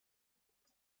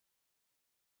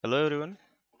Hello everyone.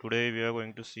 Today we are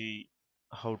going to see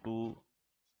how to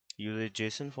use a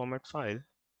JSON format file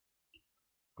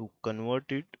to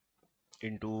convert it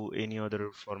into any other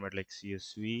format like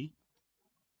CSV,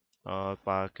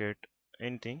 Parquet,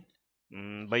 anything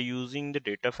by using the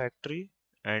data factory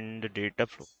and the data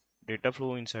flow. Data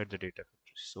flow inside the data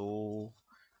factory. So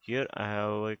here I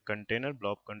have a container,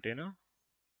 blob container.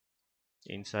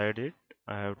 Inside it,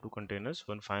 I have two containers,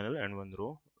 one final and one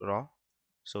raw.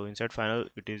 So inside final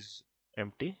it is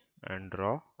empty and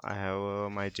raw. I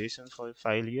have my JSON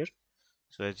file here.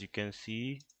 So as you can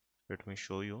see, let me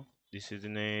show you. This is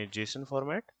in a JSON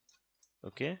format,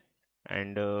 okay?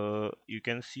 And you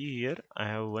can see here I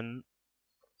have one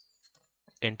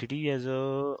entity as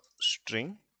a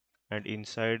string, and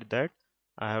inside that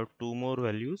I have two more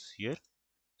values here.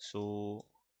 So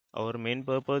our main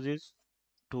purpose is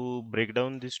to break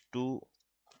down these two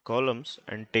columns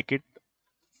and take it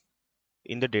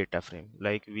in the data frame.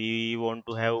 Like we want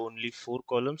to have only four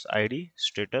columns: ID,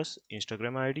 status,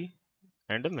 Instagram ID,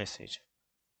 and a message.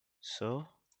 So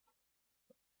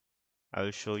I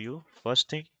will show you.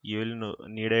 First thing, you will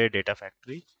need a data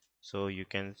factory. So you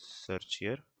can search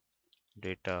here,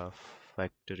 data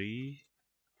factory,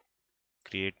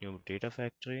 create new data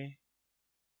factory.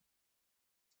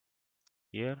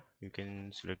 Here you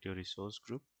can select your resource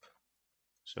group,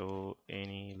 so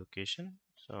any location.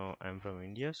 So I'm from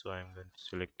India, so I'm going to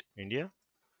select India.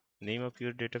 Name of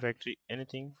your data factory,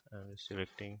 anything. I'm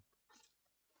selecting,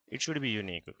 it should be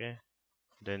unique, okay?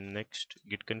 Then next,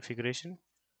 git configuration,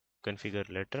 configure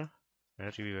letter, and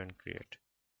review and create.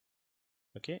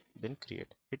 Okay, then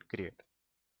hit create.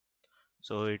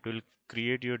 So it will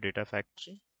create your data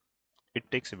factory. It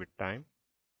takes a bit time.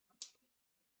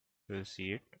 We'll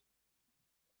see it.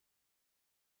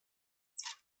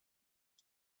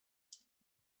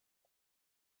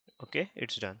 Okay,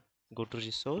 it's done. Go to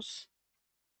resource,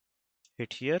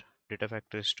 hit here, data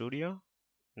factory studio.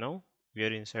 Now we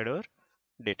are inside our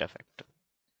data factory.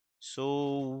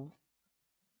 So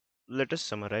let us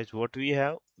summarize what we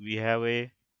have. We have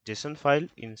a JSON file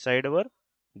inside our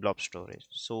blob storage.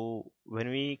 So when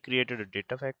we created a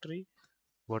data factory,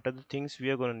 what are the things we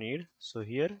are going to need? So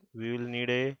here we will need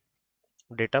a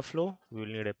data flow, we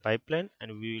will need a pipeline,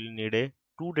 and we will need a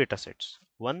two data sets,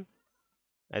 one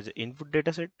as an input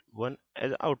dataset, one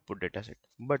as an output dataset.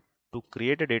 But to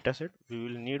create a dataset, we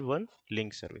will need one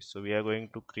link service. So we are going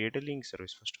to create a link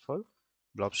service. First of all,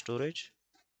 blob storage.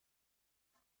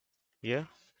 Here,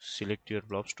 select your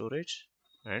blob storage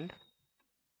and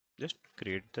just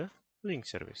create the link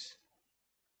service.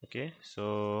 Okay,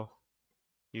 so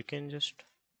you can just,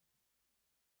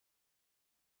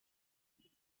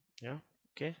 yeah,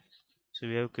 okay. So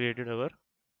we have created our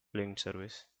link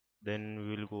service. Then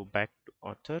we will go back to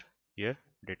author. Here,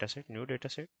 dataset, new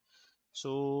dataset.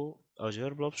 So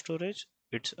Azure blob storage,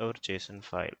 it's our JSON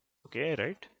file. Okay,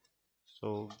 right?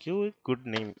 So give a good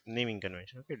naming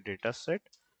convention. Okay, dataset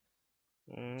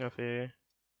of a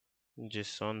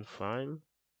JSON file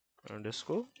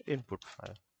underscore input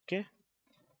file. Okay,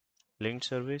 linked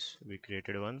service, we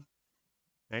created one,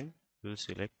 and we'll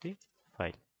select the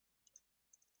file.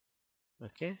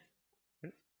 Okay,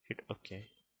 and hit OK.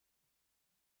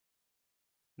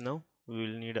 Now we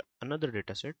will need another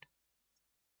dataset,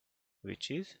 which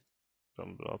is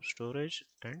from blob storage,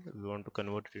 and we want to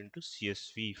convert it into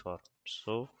CSV format.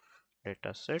 So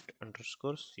dataset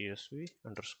underscore CSV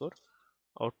underscore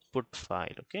output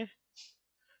file. Okay,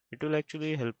 it will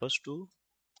actually help us to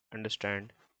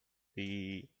understand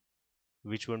the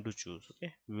which one to choose.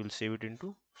 Okay, we will save it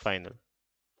into final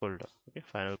folder. Okay,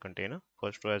 final container,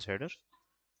 first row as header,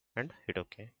 and hit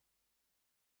OK.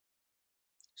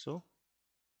 So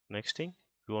next thing,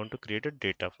 we want to create a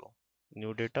data flow,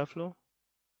 new data flow.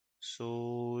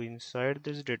 So inside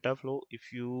this data flow,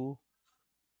 if you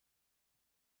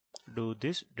do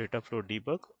this data flow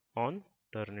debug on,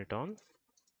 turn it on,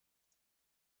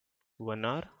 1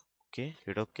 hour. Okay,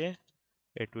 hit OK.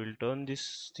 It will turn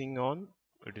this thing on.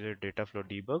 It is a data flow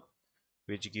debug,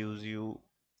 which gives you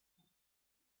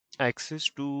access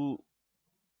to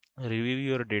review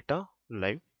your data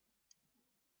live,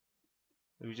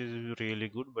 which is really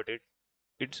good, but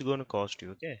it's gonna cost you.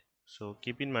 Okay, so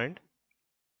keep in mind.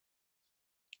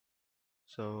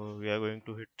 So we are going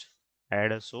to hit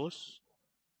add a source.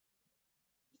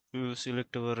 We will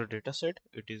select our dataset.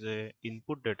 It is a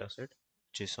input dataset,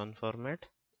 JSON format.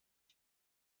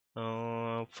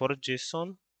 For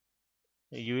JSON,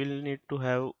 you will need to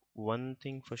have one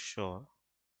thing for sure.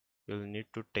 You'll need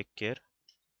to take care.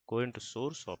 Go into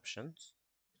source options,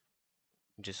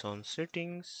 JSON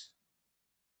settings,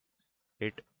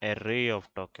 hit array of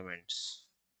documents.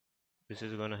 This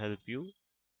is going to help you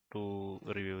to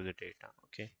review the data.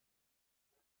 Okay,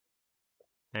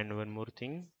 and one more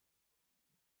thing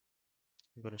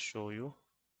I'm going to show you.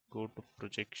 Go to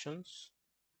projections.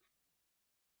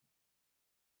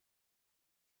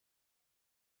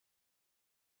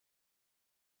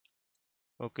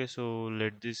 Okay, so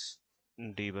let this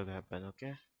debug happen.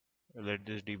 Okay, let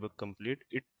this debug complete.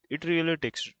 It really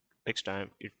takes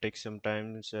time. It takes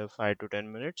sometimes 5 to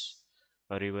 10 minutes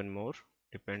or even more,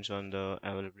 depends on the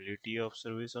availability of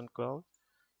service on cloud.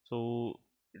 So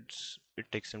it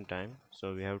takes some time,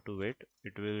 so we have to wait.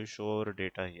 It will show our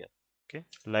data here. Okay,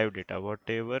 live data,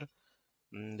 whatever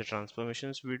the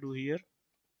transformations we do here,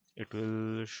 it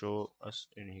will show us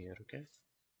in here. Okay,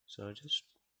 so just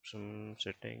some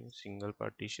settings, single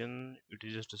partition, it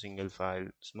is just a single file,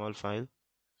 small file.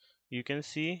 You can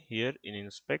see here in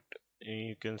inspect,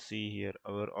 you can see here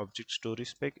our object story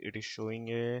spec. It is showing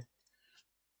a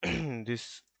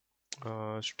this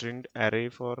stringed array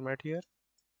format here.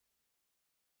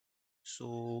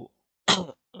 So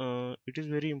it is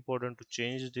very important to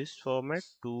change this format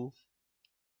to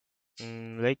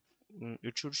like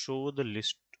it should show the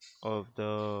list of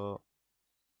the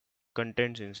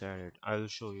contents inside it. I'll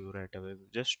show you right away.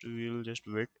 Just we will just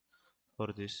wait for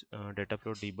this data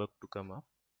flow debug to come up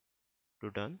to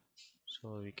done,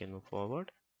 so we can move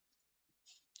forward.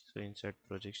 So inside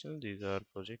projections, these are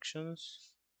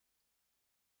projections.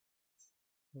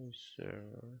 So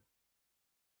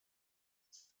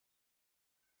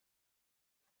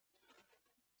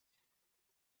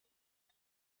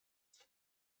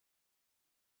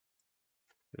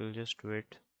we'll just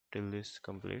wait till this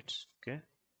completes. Okay,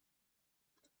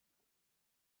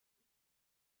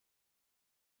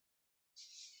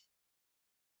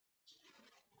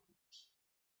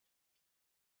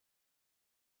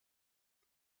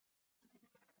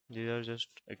 these are just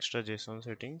extra JSON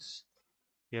settings.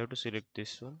 You have to select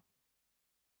this one.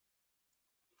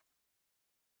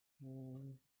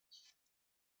 Mm,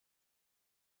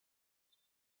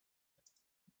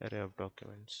 array of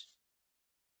documents.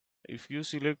 If you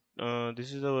select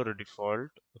this is our default,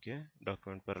 okay,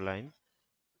 document per line.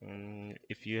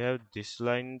 If you have this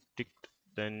line ticked,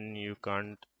 then you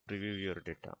can't preview your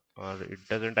data, or it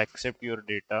doesn't accept your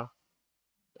data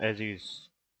as is.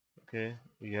 Okay,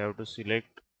 you have to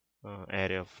select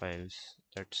array of files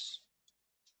that's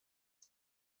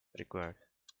required.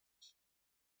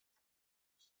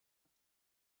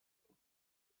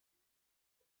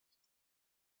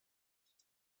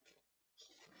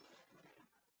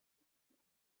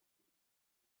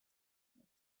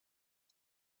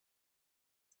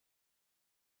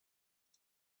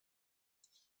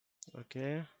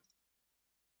 Okay,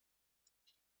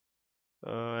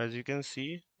 as you can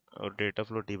see, our data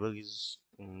flow debug is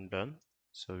done,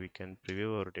 so we can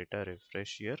preview our data.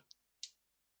 Refresh here.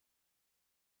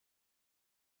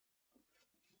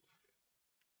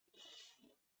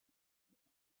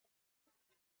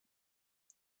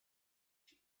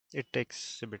 It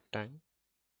takes a bit time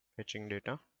fetching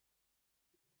data.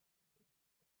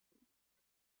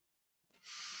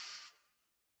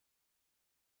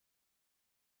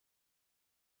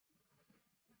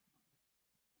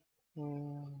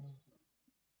 Mm,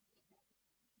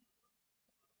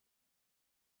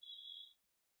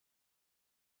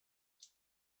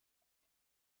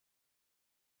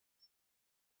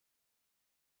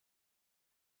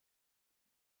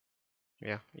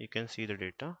 yeah, you can see the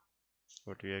data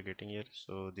what we are getting here.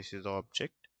 So this is the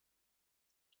object,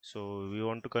 so we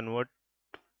want to convert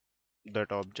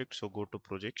that object. So go to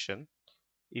projection,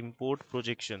 import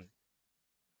projection,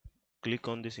 click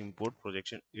on this import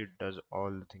projection. It does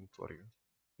all the thing for you.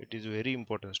 It is a very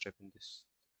important step in this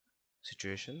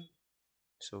situation.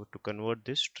 So to convert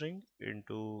this string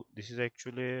into, this is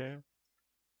actually a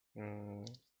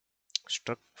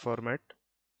struct format,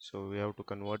 so we have to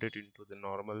convert it into the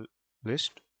normal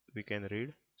list we can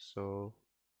read. So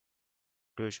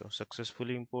to show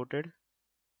successfully imported.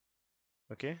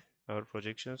 Okay, our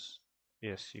projections,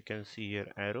 yes, you can see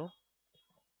here arrow,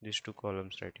 these two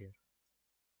columns right here.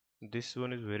 This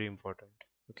one is very important.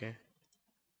 Okay,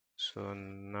 so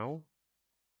now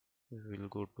we will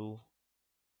go to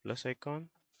plus icon,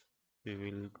 we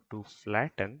will do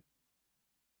flatten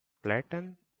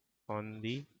on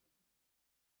the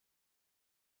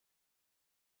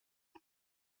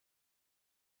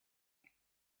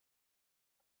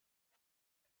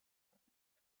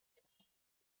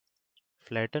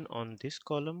flatten on this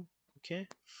column. Okay,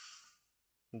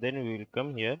 then we will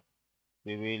come here,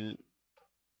 we will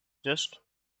just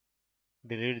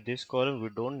delete this column. We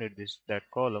don't need this that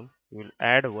column. We will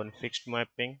add one fixed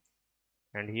mapping,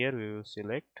 and here we will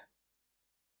select,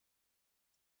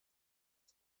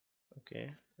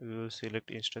 okay, We will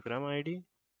select Instagram ID,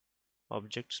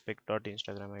 object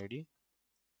spec.instagram ID.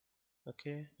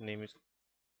 Okay, name is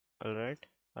alright.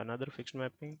 Another fixed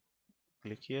mapping.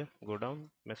 Click here, go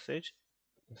down, message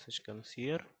comes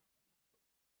here.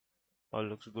 All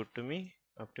looks good to me.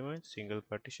 Optimize single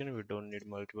partition. We don't need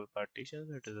multiple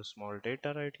partitions. It is a small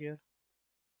data right here.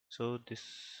 So this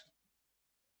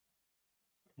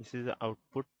is the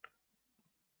output.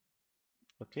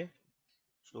 Okay.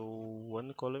 So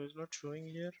one column is not showing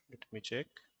here. Let me check.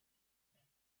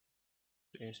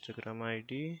 Instagram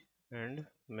ID and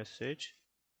message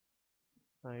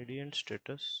ID and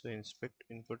status. So inspect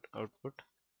input output.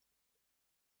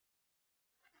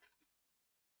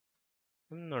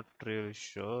 I'm not really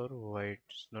sure why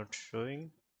it's not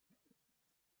showing.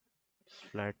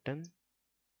 Flatten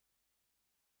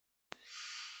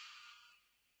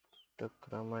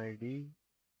Instagram ID.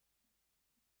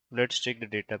 Let's check the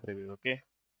data preview. Okay,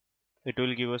 it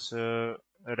will give us a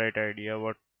right idea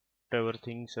whatever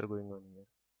things are going on here.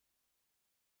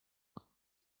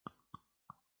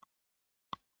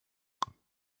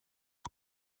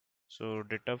 So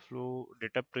data flow,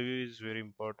 data preview is very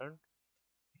important.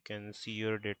 You can see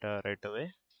your data right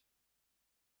away.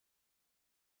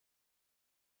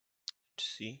 Let's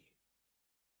see.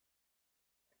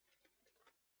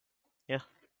 Yeah,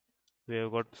 we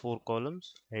have got 4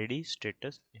 columns: ID,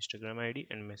 status, Instagram ID,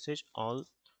 and message, all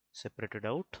separated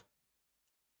out.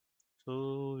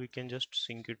 So we can just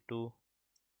sync it to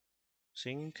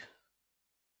sync.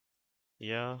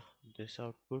 Yeah, this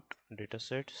output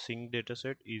dataset, sync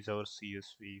dataset is our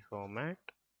CSV format.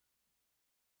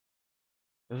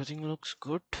 Everything looks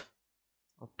good.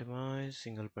 Optimize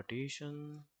single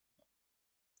partition.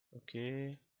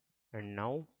 Okay, and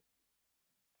now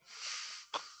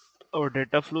our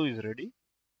data flow is ready.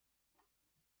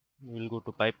 We'll go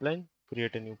to pipeline,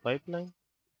 create a new pipeline,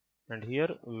 and here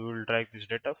we will drag this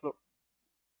data flow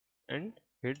and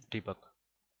hit debug.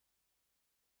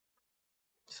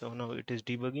 So now it is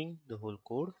debugging the whole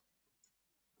code.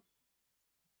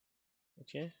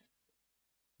 Okay,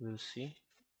 we'll see.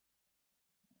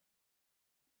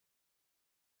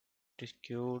 It is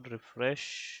queued,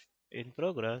 refresh, in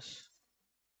progress.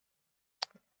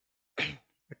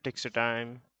 It takes a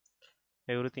time.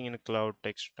 Everything in a cloud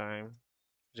takes time.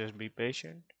 Just be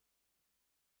patient.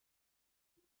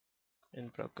 In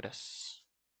progress.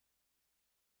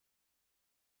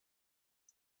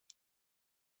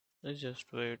 Let's just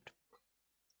wait.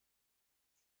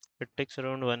 It takes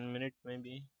around 1 minute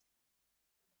maybe.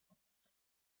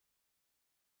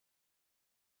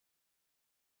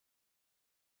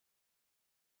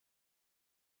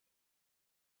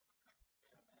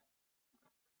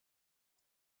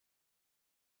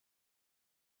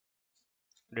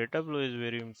 Data flow is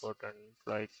very important.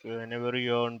 Like whenever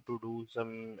you want to do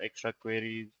some extra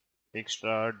queries,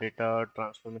 extra data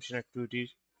transformation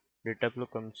activities, data flow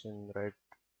comes in, right?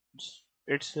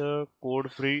 It's a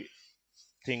code-free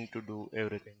thing to do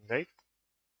everything, right?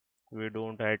 We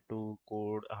don't had to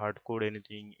hard code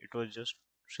anything. It was just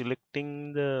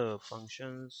selecting the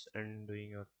functions and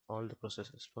doing all the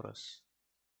processes for us.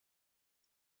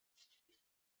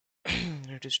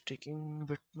 It is taking a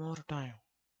bit more time.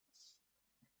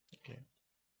 Okay.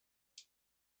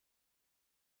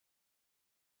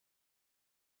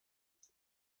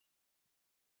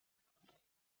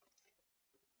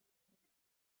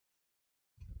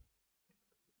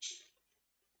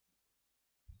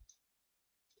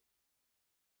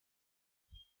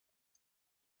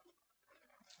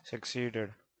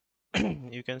 Succeeded.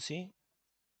 You can see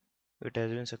it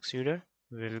has been succeeded.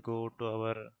 We'll go to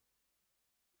our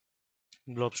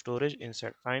blob storage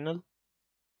inside final.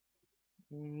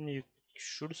 You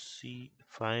should see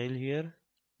file here.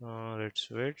 Let's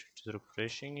wait. It's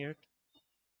refreshing yet.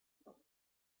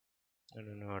 I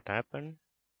don't know what happened.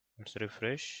 Let's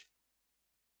refresh.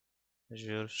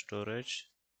 Azure storage,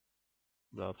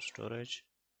 blob storage.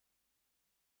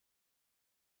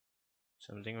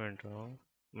 Something went wrong.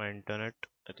 My internet.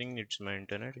 I think it's my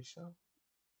internet issue.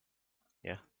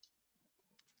 Yeah.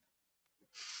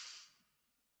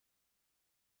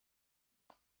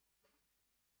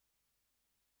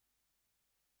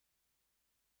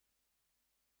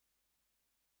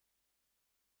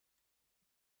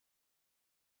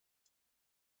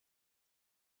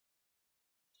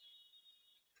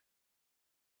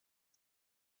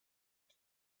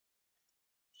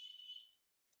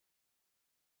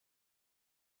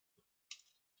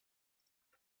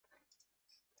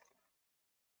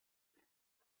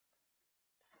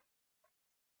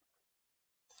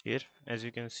 Here, as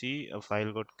you can see, a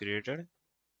file got created.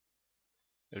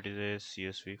 It is a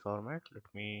CSV format. Let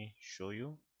me show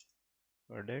you.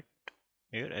 Edit.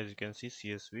 Here, as you can see,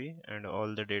 CSV, and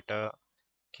all the data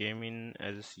came in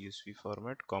as a CSV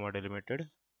format, comma delimited.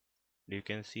 You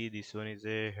can see this one is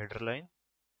a header line.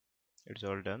 It's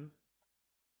all done.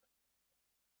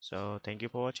 So thank you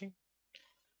for watching.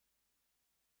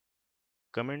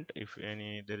 Comment if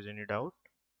there is any doubt.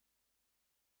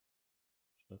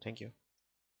 So thank you.